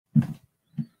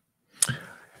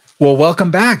Well, welcome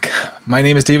back. My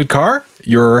name is David Carr,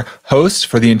 your host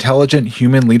for the Intelligent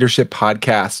Human Leadership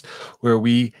Podcast, where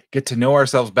we get to know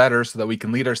ourselves better so that we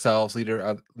can lead ourselves, lead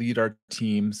our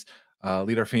teams,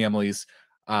 lead our families.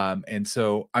 And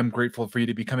so I'm grateful for you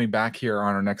to be coming back here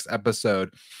on our next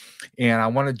episode. And I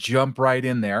want to jump right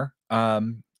in there.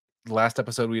 The last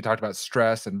episode we talked about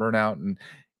stress and burnout,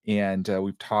 and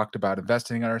we've talked about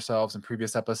investing in ourselves in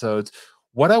previous episodes.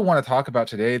 What I want to talk about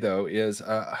today, though, is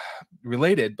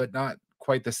related, but not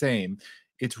quite the same.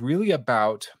 It's really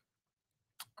about,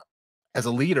 as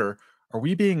a leader, are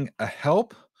we being a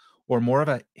help or more of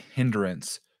a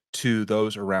hindrance to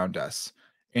those around us?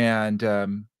 And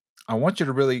I want you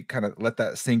to really kind of let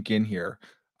that sink in here.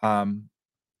 Um,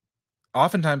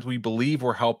 Oftentimes, we believe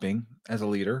we're helping as a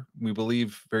leader. We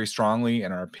believe very strongly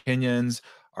in our opinions,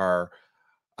 our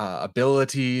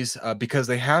abilities, because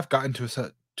they have gotten to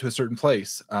a certain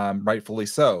place, rightfully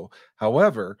so.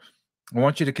 However, I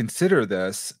want you to consider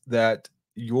this, that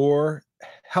your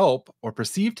help or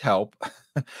perceived help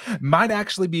might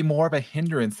actually be more of a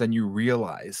hindrance than you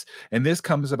realize. And this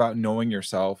comes about knowing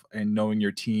yourself and knowing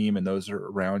your team and those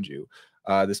around you.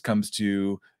 This comes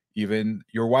to even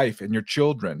your wife and your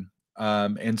children.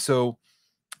 And so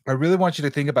I really want you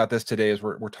to think about this today as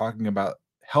we're talking about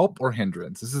help or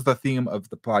hindrance. This is the theme of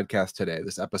the podcast today,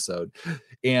 this episode.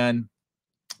 And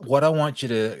what I want you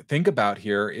to think about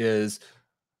here is,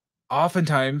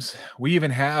 oftentimes we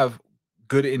even have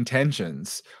good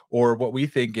intentions or what we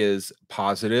think is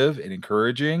positive and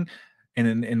encouraging.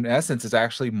 And in essence, it's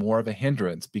actually more of a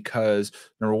hindrance because,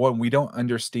 number one, we don't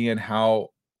understand how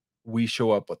we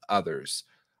show up with others.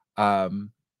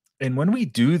 Um, and when we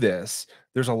do this,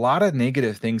 there's a lot of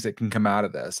negative things that can come out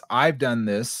of this. I've done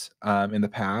this in the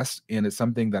past, and it's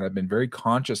something that I've been very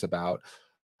conscious about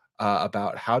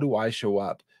how do I show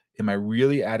up? Am I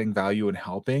really adding value and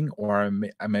helping, or am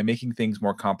I making things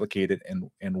more complicated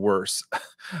and worse?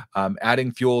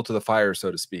 Adding fuel to the fire,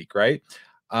 so to speak, right?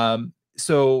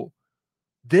 So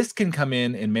this can come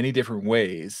in many different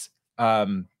ways,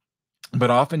 but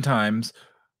oftentimes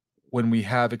when we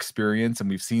have experience and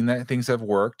we've seen that things have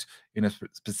worked in a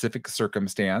specific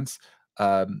circumstance,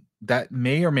 that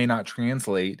may or may not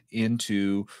translate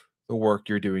into the work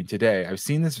you're doing today. I've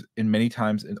seen this in many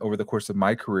times over the course of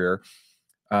my career,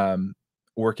 um,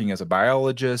 working as a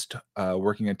biologist,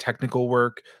 working in technical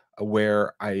work,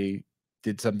 where I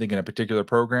did something in a particular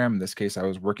program. In this case, I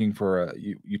was working for a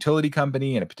utility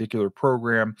company in a particular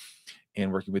program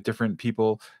and working with different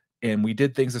people. And we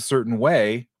did things a certain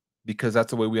way because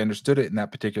that's the way we understood it in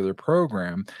that particular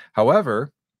program.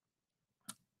 However,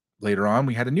 later on,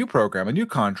 we had a new program, a new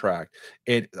contract.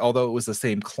 Although it was the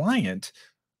same client,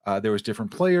 there was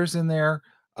different players in there.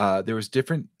 There was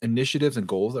different initiatives and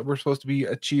goals that we're supposed to be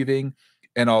achieving.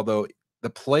 And although the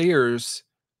players,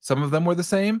 some of them were the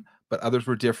same, but others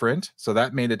were different. So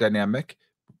that made a dynamic.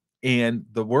 And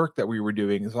the work that we were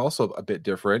doing is also a bit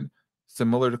different,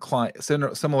 similar to client,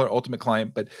 similar ultimate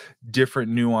client, but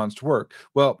different nuanced work.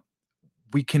 Well,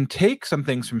 we can take some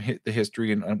things from the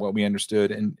history and what we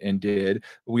understood and did,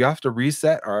 but we have to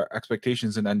reset our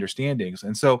expectations and understandings.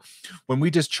 And so when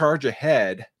we just charge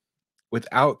ahead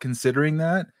without considering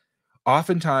that,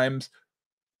 oftentimes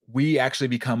we actually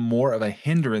become more of a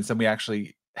hindrance than we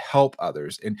actually help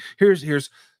others. And here's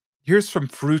some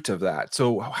fruit of that.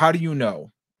 So how do you know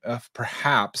if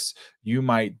perhaps you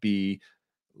might be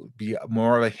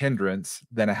more of a hindrance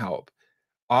than a help?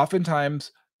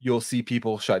 Oftentimes you'll see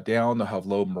people shut down, they'll have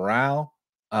low morale,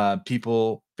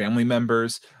 family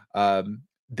members,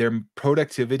 their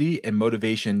productivity and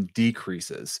motivation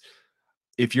decreases.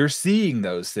 If you're seeing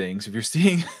those things, if you're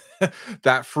seeing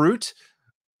that fruit,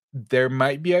 there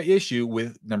might be an issue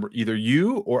with either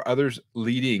you or others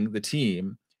leading the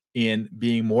team in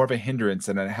being more of a hindrance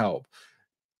than a help.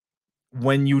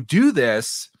 When you do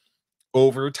this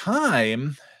over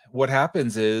time, what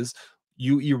happens is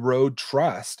you erode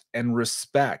trust and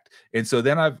respect. And so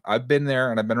then I've been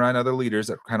there and I've been around other leaders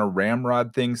that kind of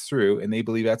ramrod things through and they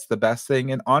believe that's the best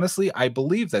thing. And honestly, I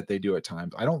believe that they do at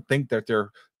times. I don't think that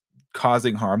they're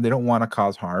causing harm. They don't want to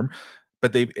cause harm,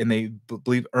 but they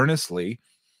believe earnestly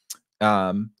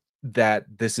that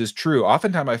this is true.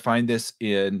 Oftentimes I find this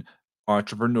in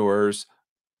entrepreneurs,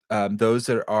 those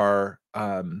that are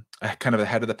kind of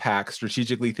ahead of the pack,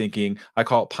 strategically thinking. I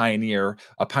call it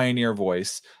a pioneer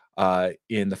voice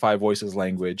in the five voices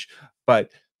language,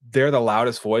 but they're the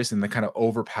loudest voice and they kind of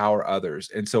overpower others.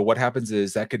 And so what happens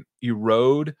is that can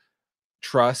erode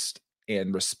trust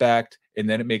and respect. And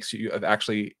then it makes you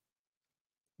actually,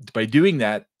 by doing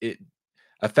that, it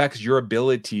affects your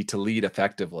ability to lead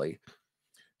effectively.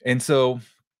 And so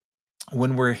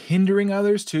when we're hindering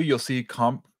others too, you'll see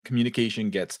communication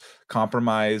gets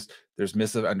compromised. There's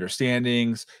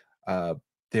misunderstandings. Uh,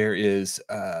 there is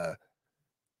a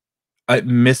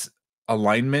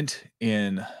misalignment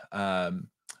in um,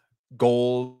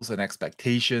 goals and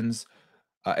expectations.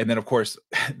 And then, of course,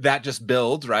 that just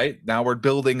builds, right? Now we're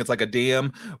building. It's like a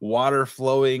dam, water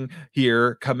flowing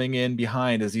here, coming in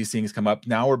behind as these things come up.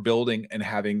 Now we're building and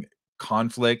having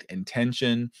conflict and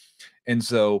tension. And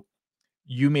so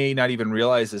you may not even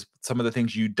realize this, some of the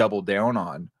things you double down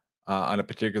on a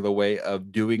particular way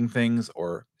of doing things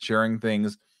or sharing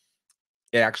things,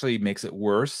 it actually makes it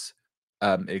worse,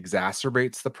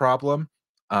 exacerbates the problem.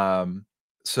 Um,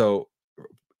 so,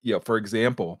 for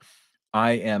example,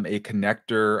 I am a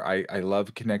connector. I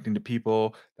love connecting to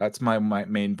people. That's my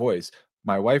main voice.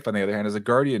 My wife, on the other hand, is a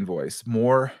guardian voice,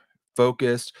 more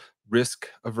focused, risk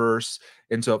averse.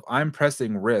 And so if I'm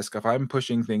pressing risk, if I'm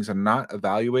pushing things and not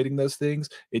evaluating those things,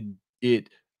 it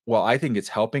well, I think it's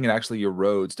helping. It actually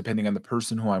erodes depending on the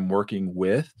person who I'm working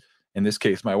with. In this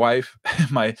case, my wife,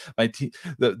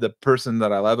 the person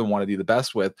that I love and want to do the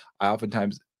best with. I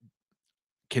oftentimes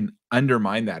can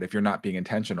undermine that if you're not being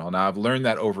intentional. Now, I've learned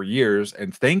that over years,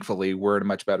 and thankfully, we're in a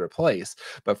much better place.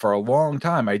 But for a long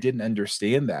time, I didn't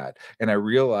understand that. And I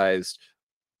realized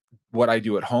what I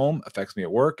do at home affects me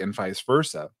at work and vice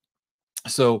versa.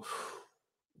 So,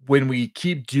 when we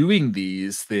keep doing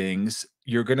these things,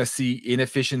 you're going to see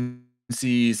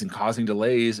inefficiencies and causing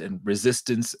delays and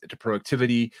resistance to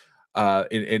productivity.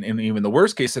 And even the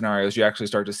worst case scenarios, you actually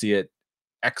start to see it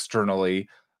externally.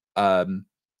 Um,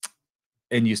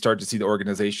 and you start to see the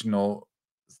organizational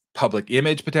public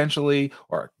image potentially,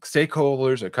 or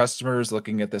stakeholders or customers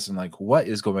looking at this and like, what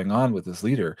is going on with this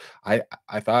leader? I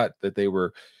thought that they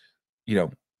were, you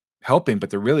know, helping, but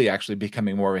they're really actually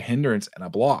becoming more of a hindrance and a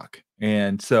block.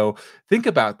 And so think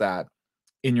about that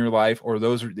in your life, or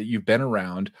those that you've been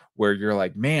around, where you're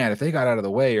like, man, if they got out of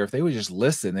the way, or if they would just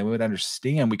listen, they would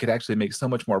understand, we could actually make so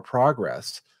much more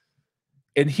progress.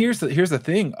 And here's the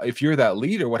thing, if you're that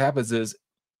leader, what happens is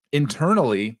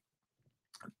internally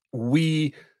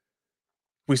we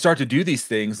we start to do these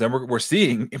things, then we're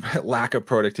seeing lack of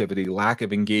productivity, lack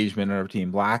of engagement in our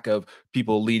team, lack of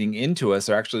people leaning into us.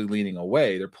 They're actually leaning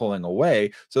away, they're pulling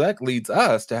away. So that leads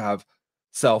us to have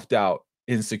self-doubt,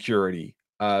 insecurity.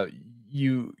 And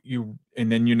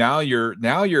then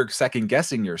you're second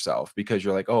guessing yourself, because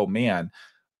you're like, oh man,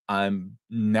 I'm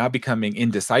now becoming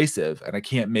indecisive and I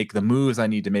can't make the moves I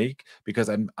need to make because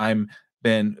I'm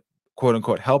been quote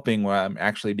unquote helping where I'm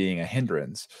actually being a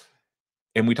hindrance.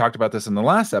 And we talked about this in the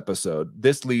last episode.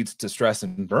 This leads to stress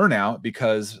and burnout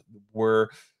because we're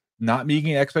not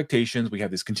meeting expectations. We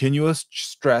have this continuous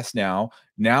stress now.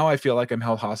 Now I feel like I'm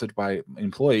held hostage by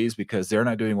employees because they're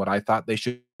not doing what I thought they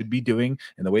should be doing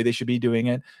and the way they should be doing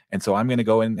it. And so I'm going to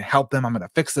go and help them. I'm going to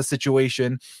fix the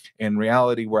situation. In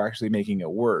reality, we're actually making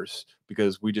it worse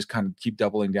because we just kind of keep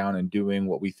doubling down and doing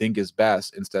what we think is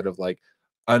best instead of like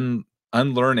un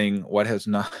unlearning what has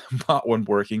not not one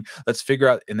working. Let's figure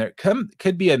out, and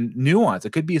could be a nuance. It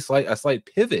could be a slight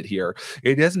pivot here.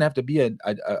 It doesn't have to be a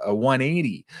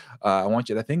 180. I want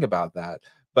you to think about that.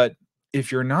 But if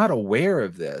you're not aware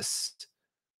of this,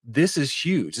 this is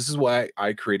huge. This is why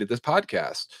I created this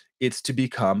podcast. It's to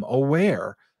become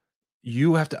aware.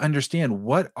 You have to understand,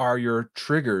 what are your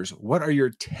triggers? What are your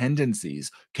tendencies?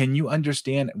 Can you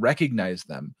understand, recognize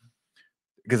them?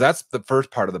 Because that's the first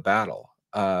part of the battle,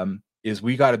 is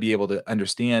we got to be able to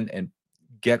understand and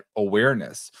get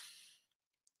awareness.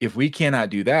 If we cannot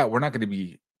do that, we're not going to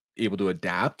be able to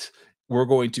adapt. We're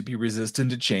going to be resistant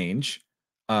to change,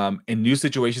 and new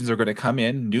situations are going to come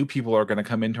in, new people are going to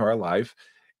come into our life,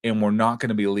 and we're not going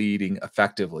to be leading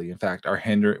effectively. In fact,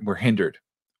 we're hindered.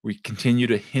 We continue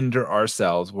to hinder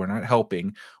ourselves. We're not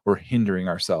helping, we're hindering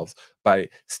ourselves by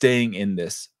staying in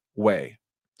this way.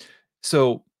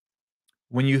 So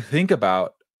when you think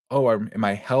about, oh, am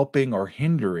I helping or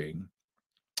hindering?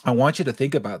 I want you to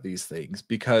think about these things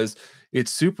because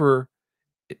it's super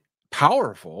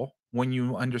powerful when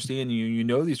you understand, you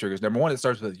know these triggers. Number one, it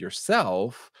starts with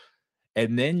yourself,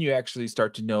 and then you actually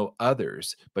start to know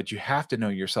others, but you have to know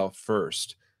yourself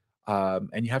first.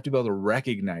 And you have to be able to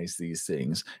recognize these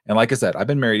things. And like I said, I've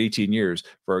been married 18 years.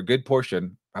 For a good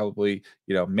portion, probably,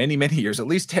 many, many years, at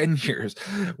least 10 years,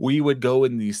 we would go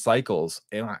in these cycles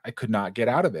and I could not get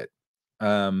out of it.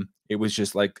 It was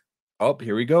just like, oh,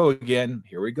 here we go again.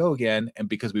 Here we go again. And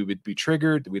because we would be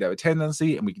triggered, we'd have a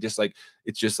tendency, and we could just like,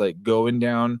 it's just like going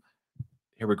down.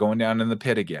 Here we're going down in the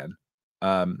pit again.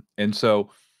 And so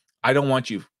I don't want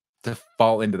you to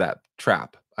fall into that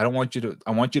trap. I want you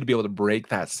to be able to break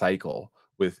that cycle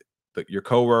with your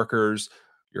coworkers,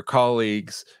 your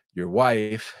colleagues, your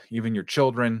wife, even your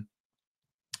children.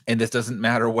 And this doesn't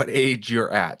matter what age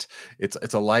you're at.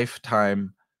 It's a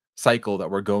lifetime cycle that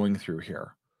we're going through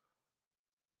here.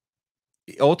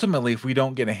 Ultimately, if we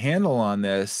don't get a handle on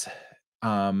this,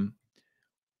 um,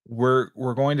 we're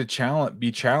going to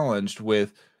be challenged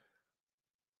with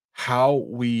how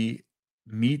we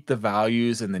meet the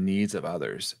values and the needs of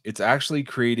others. It's actually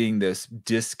creating this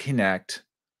disconnect,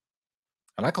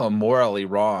 and I call it morally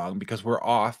wrong because we're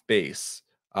off base.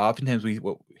 Oftentimes,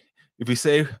 if we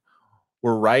say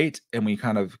we're right and we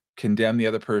kind of condemn the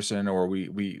other person, or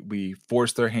we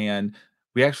force their hand,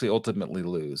 we actually ultimately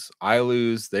lose. I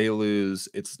lose, they lose.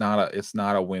 It's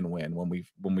not a win-win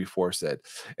when we force it.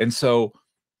 And so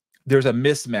there's a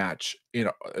mismatch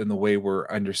in the way we're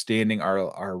understanding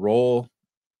our role,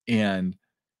 and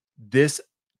this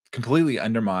completely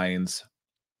undermines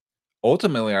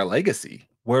ultimately our legacy,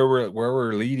 where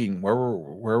we're leading, where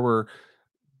we're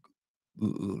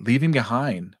leaving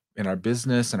behind in our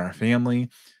business and our family.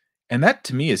 And that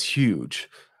to me is huge.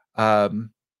 Um,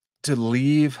 to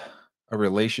leave a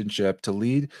relationship, to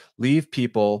leave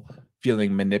people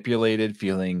feeling manipulated,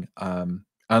 feeling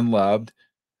unloved,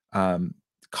 um,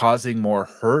 causing more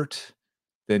hurt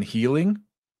than healing,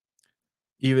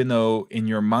 even though in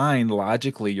your mind,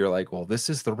 logically, you're like, well, this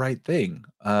is the right thing.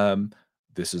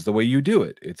 This is the way you do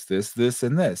it. It's this, this,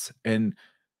 and this. And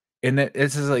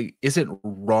it's just like isn't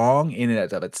wrong in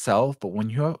and of itself, but when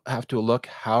you have to look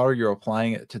how you're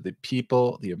applying it to the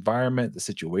people, the environment, the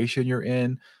situation you're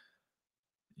in,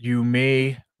 you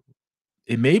may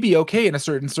it may be okay in a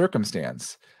certain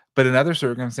circumstance, but in other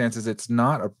circumstances, it's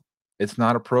not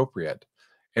appropriate.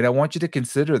 And I want you to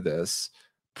consider this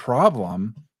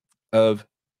problem of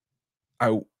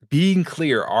uh, being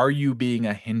clear. Are you being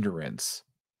a hindrance?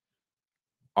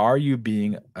 Are you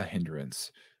being a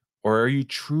hindrance? Or are you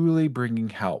truly bringing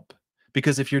help?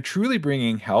 Because if you're truly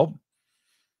bringing help,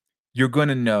 you're going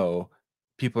to know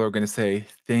people are going to say,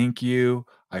 "Thank you.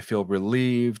 I feel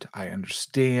relieved. I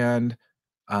understand.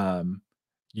 Um,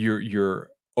 you're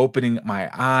opening my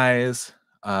eyes."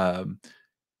 Um,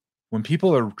 when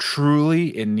people are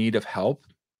truly in need of help,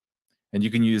 and you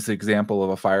can use the example of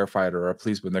a firefighter or a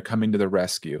policeman, they're coming to the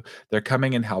rescue. They're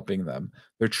coming and helping them.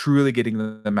 They're truly getting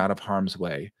them out of harm's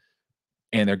way,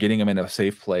 and they're getting them in a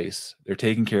safe place. They're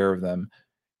taking care of them.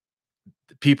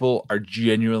 People are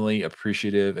genuinely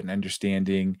appreciative and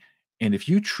understanding. And if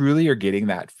you truly are getting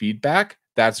that feedback,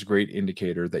 that's a great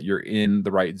indicator that you're in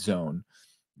the right zone,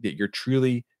 that you're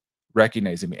truly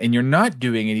recognizing me. And you're not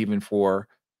doing it even for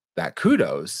that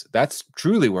kudos. That's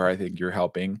truly where I think you're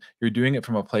helping. You're doing it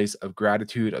from a place of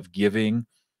gratitude, of giving,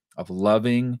 of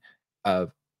loving,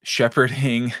 of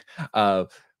shepherding,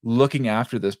 of looking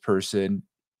after this person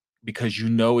because you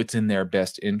know it's in their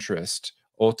best interest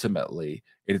ultimately.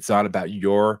 It's not about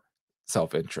your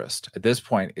self-interest. At this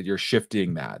point, you're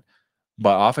shifting that.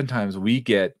 But oftentimes we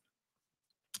get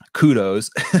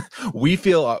kudos. We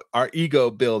feel our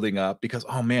ego building up because,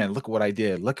 oh man, look what I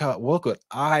did. Look what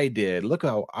I did. Look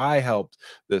how I helped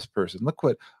this person. Look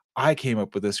what I came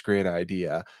up with this great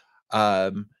idea.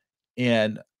 Um,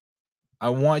 and I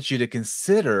want you to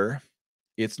consider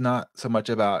it's not so much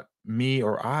about me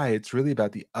or I, it's really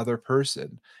about the other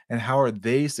person and how are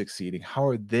they succeeding? How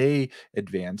are they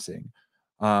advancing?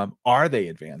 Are they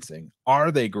advancing?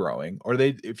 Are they growing? Or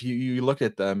they, if you look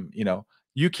at them,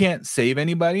 you can't save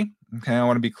anybody. Okay, I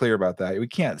want to be clear about that. We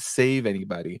can't save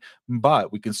anybody,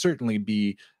 but we can certainly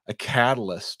be a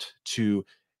catalyst to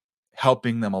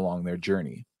helping them along their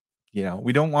journey.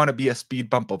 We don't want to be a speed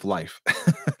bump of life.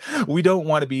 We don't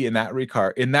want to be in that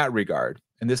regard,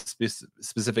 in this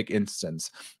specific instance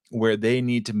where they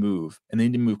need to move and they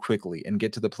need to move quickly and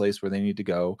get to the place where they need to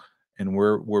go. And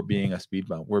we're being a speed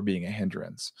bump, we're being a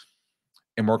hindrance,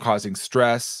 and we're causing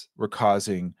stress, we're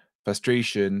causing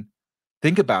frustration.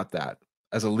 Think about that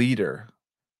as a leader.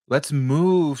 Let's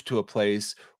move to a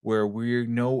place where we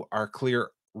know our clear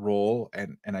role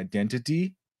and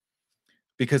identity,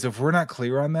 because if we're not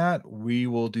clear on that, we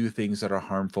will do things that are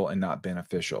harmful and not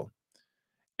beneficial.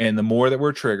 And the more that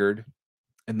we're triggered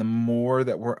and the more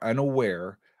that we're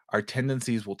unaware, our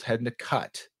tendencies will tend to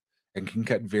cut and can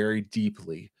cut very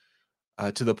deeply,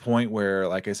 to the point where,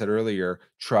 like I said earlier,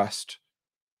 trust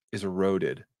is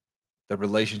eroded, the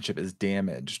relationship is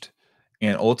damaged.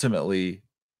 And ultimately,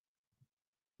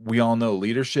 we all know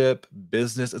leadership,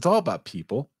 business, it's all about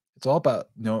people. It's all about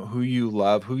who you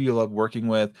love working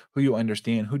with, who you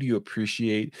understand, who do you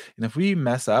appreciate. And if we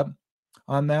mess up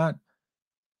on that,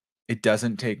 it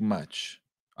doesn't take much.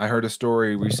 I heard a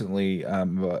story recently,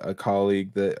 a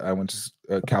colleague that I went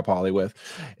to Cal Poly with,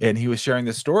 and he was sharing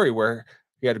this story where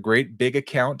he had a great big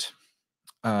account,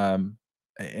 um,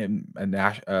 and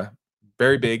a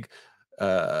very big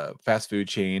fast food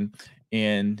chain,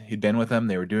 and he'd been with them.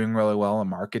 They were doing really well in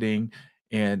marketing,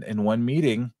 and in one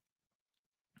meeting,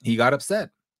 he got upset,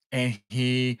 and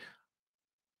he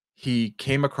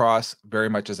came across very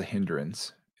much as a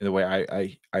hindrance in the way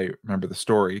I remember the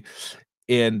story.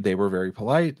 And they were very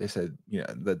polite. They said,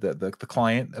 the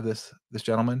client of this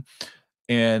gentleman,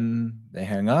 and they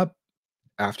hung up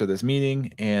after this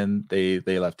meeting, and they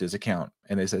left his account,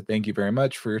 and they said, "Thank you very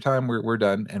much for your time. We're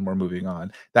done, and we're moving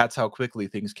on." That's how quickly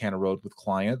things can erode with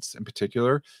clients in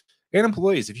particular, and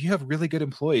employees. If you have really good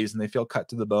employees and they feel cut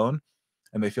to the bone,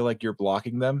 and they feel like you're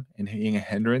blocking them and being a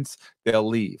hindrance, they'll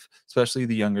leave, especially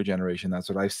the younger generation. That's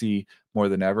what I see more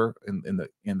than ever in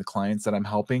the clients that I'm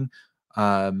helping.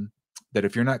 Um, that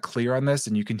if you're not clear on this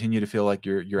and you continue to feel like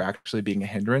you're actually being a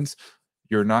hindrance,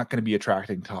 you're not going to be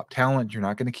attracting top talent. You're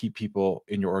not going to keep people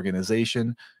in your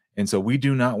organization. And so we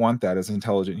do not want that as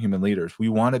intelligent human leaders. We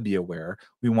want to be aware.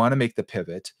 We want to make the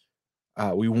pivot.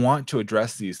 We want to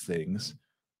address these things.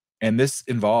 And this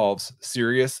involves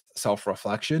serious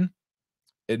self-reflection.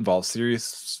 It involves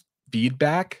serious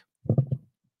feedback,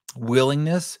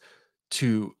 willingness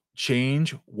to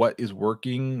change what is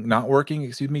working, not working,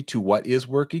 to what is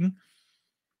working.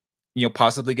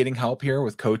 Possibly getting help here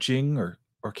with coaching or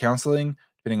counseling,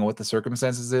 depending on what the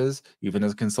circumstances is, even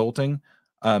as consulting.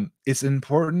 It's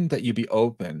important that you be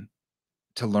open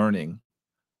to learning,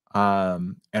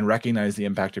 and recognize the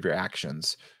impact of your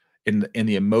actions in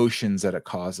the emotions that it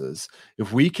causes.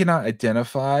 If we cannot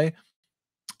identify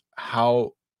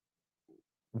how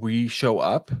we show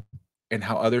up and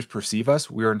how others perceive us,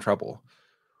 we're in trouble.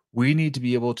 We need to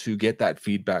be able to get that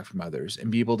feedback from others and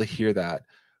be able to hear that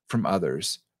from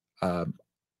others. Um,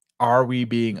 Are we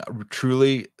being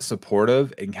truly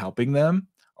supportive and helping them?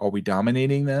 Are we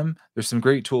dominating them? There's some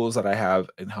great tools that I have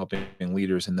in helping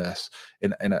leaders in this,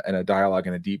 in a dialogue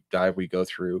and a deep dive we go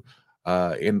through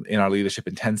in our leadership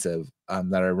intensive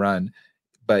that I run.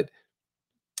 But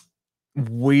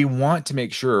we want to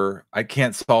make sure, I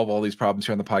can't solve all these problems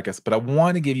here on the podcast, but I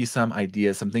want to give you some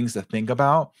ideas, some things to think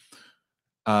about.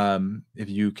 If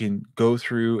you can go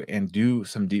through and do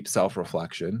some deep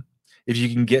self-reflection, if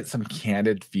you can get some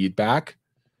candid feedback.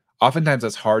 Oftentimes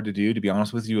that's hard to do, to be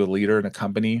honest with you, a leader in a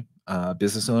company,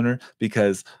 business owner,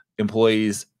 because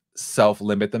employees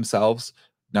self-limit themselves,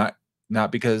 not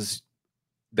not because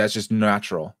that's just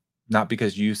natural, not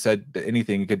because you said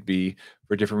anything. It could be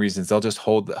for different reasons. They'll just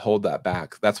hold that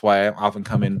back. That's why I often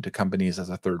come into companies as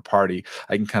a third party.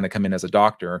 I can kind of come in as a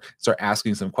doctor, start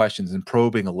asking some questions and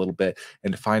probing a little bit,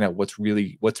 and to find out what's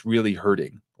really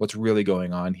hurting, what's really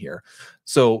going on here.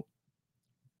 So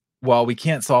while we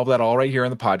can't solve that all right here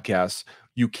on the podcast,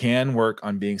 you can work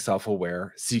on being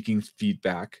self-aware, seeking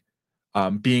feedback,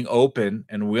 being open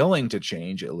and willing to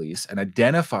change at least, and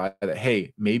identify that,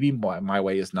 hey, maybe my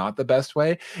way is not the best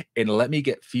way, and let me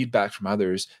get feedback from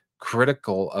others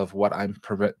critical of what I'm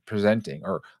presenting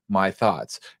or my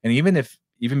thoughts. And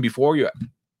even before you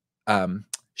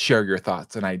share your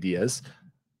thoughts and ideas,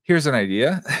 here's an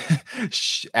idea.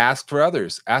 Ask for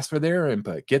others, ask for their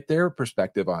input, get their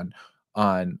perspective on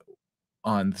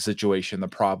the situation, the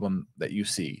problem that you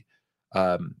see.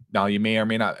 Now, you may or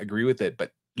may not agree with it,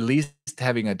 but at least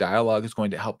having a dialogue is going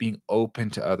to help being open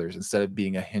to others instead of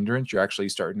being a hindrance. You're actually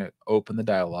starting to open the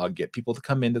dialogue, get people to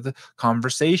come into the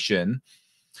conversation,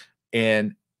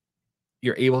 and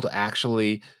you're able to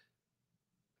actually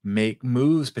make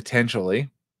moves potentially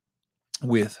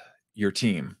with your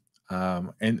team.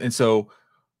 And so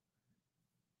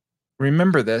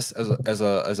remember this as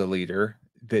a leader,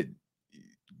 that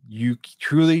you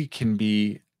truly can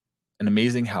be an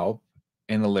amazing help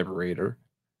and a liberator.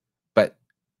 But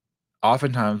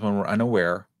oftentimes when we're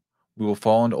unaware, we will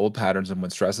fall into old patterns. And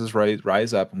when stresses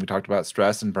rise up, and we talked about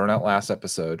stress and burnout last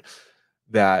episode,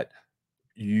 that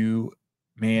you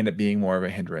may end up being more of a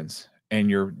hindrance, and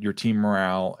your team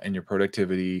morale and your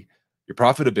productivity, your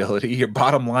profitability, your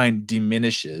bottom line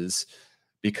diminishes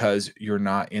because you're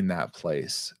not in that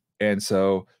place. And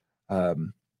so,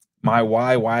 my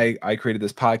why I created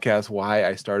this podcast, why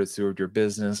I started Steward Your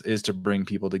Business, is to bring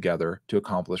people together to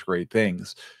accomplish great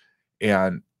things.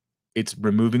 And it's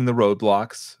removing the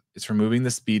roadblocks, it's removing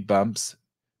the speed bumps,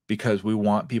 because we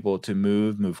want people to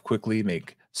move quickly,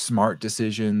 make smart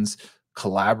decisions,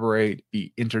 collaborate,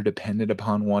 be interdependent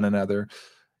upon one another.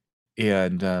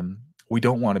 And we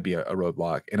don't want to be a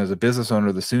roadblock. And as a business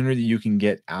owner, the sooner that you can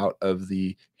get out of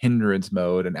the hindrance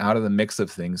mode and out of the mix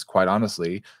of things, quite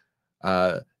honestly,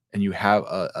 uh, and you have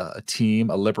a team,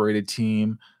 a liberated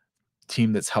team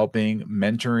that's helping,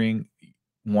 mentoring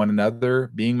one another,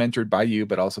 being mentored by you,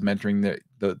 but also mentoring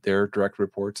their direct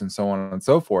reports and so on and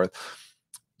so forth,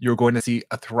 you're going to see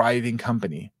a thriving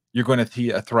company. you're going to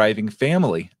see a thriving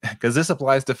family, because this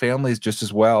applies to families just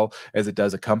as well as it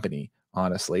does a company,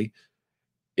 honestly.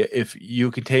 If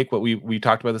you can take what we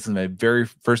talked about this in the very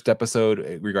first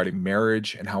episode regarding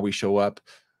marriage and how we show up,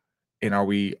 and are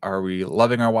we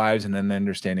loving our wives in an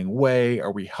understanding way?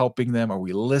 Are we helping them? Are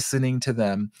we listening to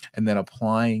them? And then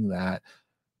applying that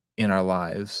in our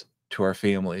lives, to our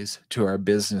families, to our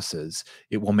businesses,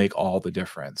 it will make all the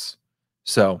difference.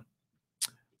 So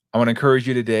I want to encourage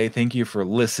you today. Thank you for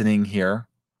listening here.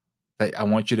 I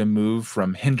want you to move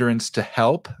from hindrance to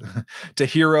help to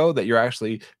hero, that you're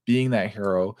actually being that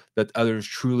hero that others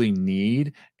truly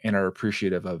need and are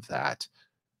appreciative of that.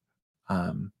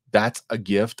 That's a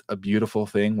gift, a beautiful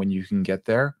thing when you can get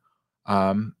there.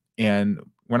 And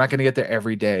we're not going to get there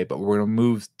every day, but we're going to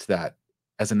move to that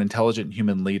as an intelligent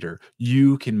human leader.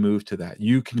 You can move to that.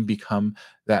 You can become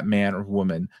that man or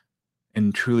woman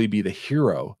and truly be the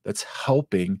hero that's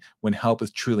helping when help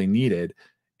is truly needed,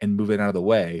 and moving out of the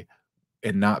way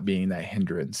and not being that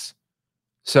hindrance.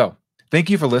 So, thank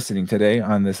you for listening today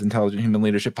on this Intelligent Human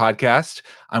Leadership podcast.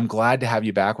 I'm glad to have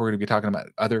you back. We're going to be talking about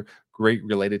other great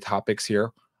related topics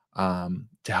here,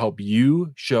 to help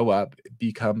you show up,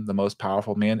 become the most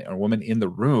powerful man or woman in the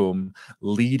room,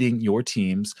 leading your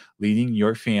teams, leading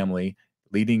your family,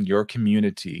 leading your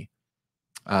community.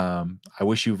 I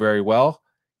wish you very well.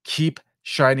 Keep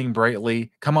shining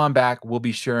brightly. Come on back. We'll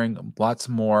be sharing lots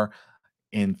more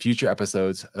in future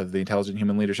episodes of the Intelligent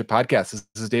Human Leadership Podcast. This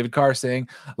is David Carr saying,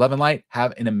 love and light.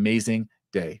 Have an amazing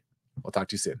day. We'll talk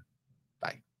to you soon.